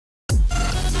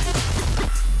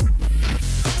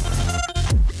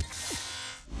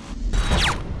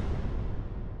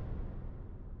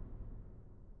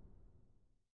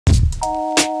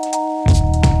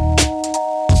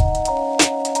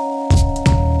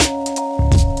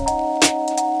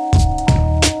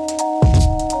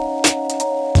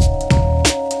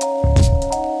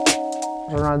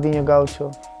Antonio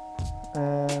Gaucho.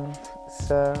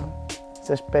 It's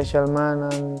a special man,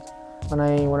 and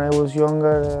when I was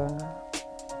younger,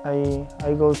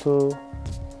 I go to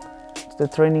the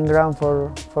training ground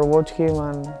for watch him,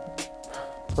 and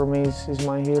for me he's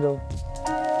my hero.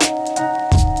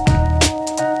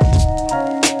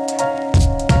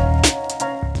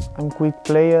 I'm a quick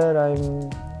player.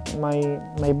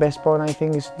 My best point, I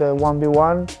think, is the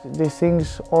 1v1. These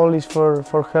things all is for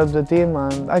help the team,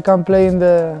 and I can play in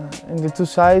the two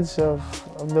sides of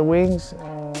the wings.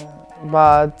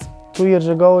 But 2 years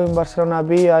ago in Barcelona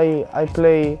B, I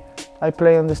play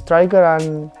on the striker,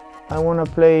 and I want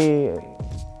to play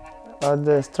at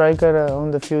the striker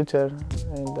on the future,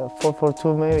 in the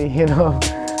 4-4-2 maybe, you know.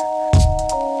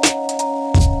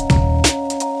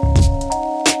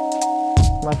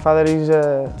 My father is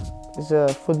a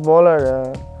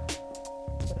footballer.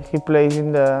 He plays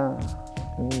in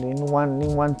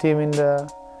one team in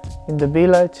the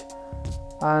village,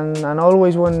 and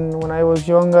always when I was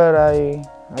younger,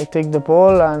 I take the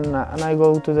ball and I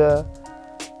go to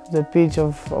the pitch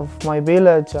of my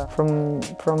village. From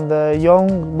the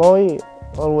young boy,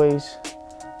 always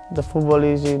the football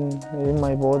is in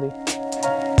my body.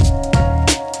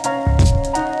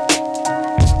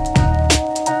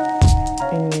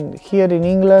 Here in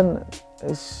England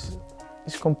is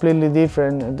completely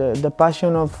different. The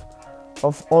passion of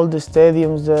all the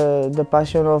stadiums, the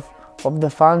passion of the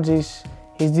fans is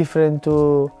different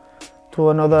to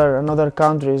another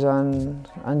countries, and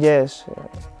yes,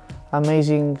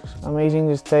 amazing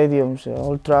stadiums,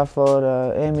 Old Trafford,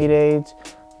 Emirates,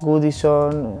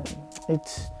 Goodison.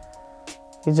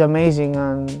 It's amazing,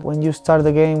 and when you start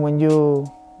the game, when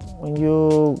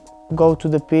you go to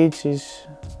the pitch,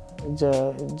 it's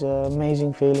an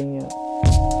amazing feeling. Yeah.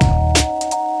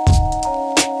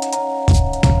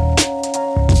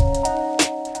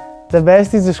 The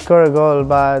best is to score a goal,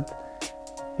 but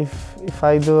if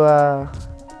I do a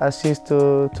assist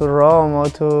to Rome or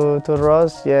to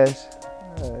Ross, yes,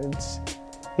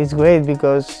 it's great,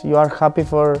 because you are happy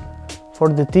for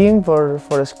the team for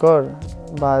a score.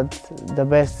 But the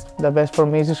best for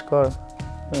me is to score.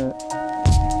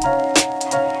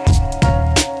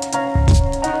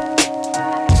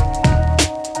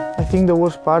 I think the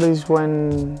worst part is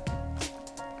when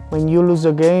you lose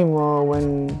a game, or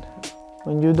when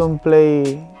you don't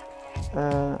play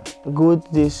good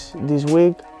this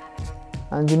week,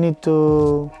 and you need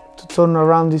to turn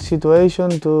around this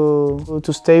situation to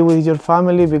stay with your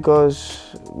family,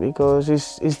 because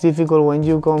it's difficult when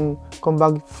you come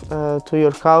back to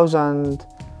your house and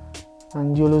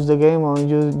you lose the game, or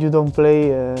you don't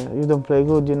play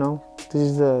good. You know, this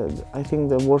is I think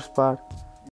the worst part.